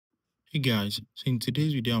Hey guys, so in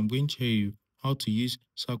today's video, I'm going to show you how to use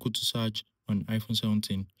circle to search on iPhone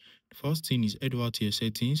 17. The first thing is head over to your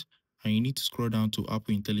settings and you need to scroll down to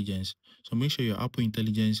Apple Intelligence. So make sure your Apple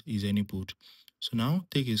Intelligence is enabled. So now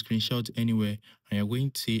take a screenshot anywhere and you're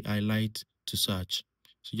going to say highlight to search.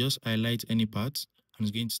 So just highlight any part and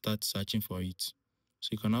it's going to start searching for it. So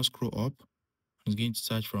you can now scroll up and it's going to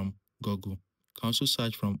search from Google. You can also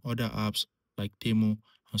search from other apps like Temu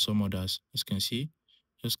and some others. As you can see,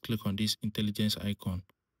 just click on this intelligence icon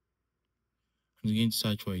and begin to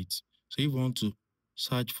search for it. So if you want to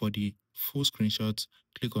search for the full screenshot,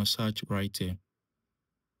 click on search right here.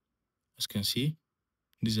 As you can see,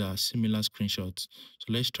 these are similar screenshots.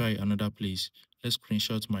 So let's try another place. Let's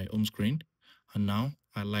screenshot my home screen and now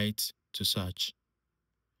highlight to search.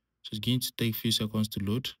 So it's going to take a few seconds to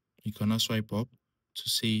load. You can now swipe up to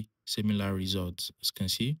see similar results. As you can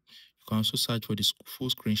see, you can also search for this full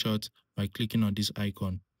screenshot by clicking on this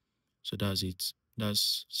icon. So that's it.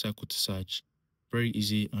 That's circle to search. Very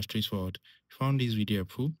easy and straightforward. If you found this video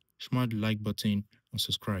helpful, smash the like button and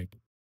subscribe.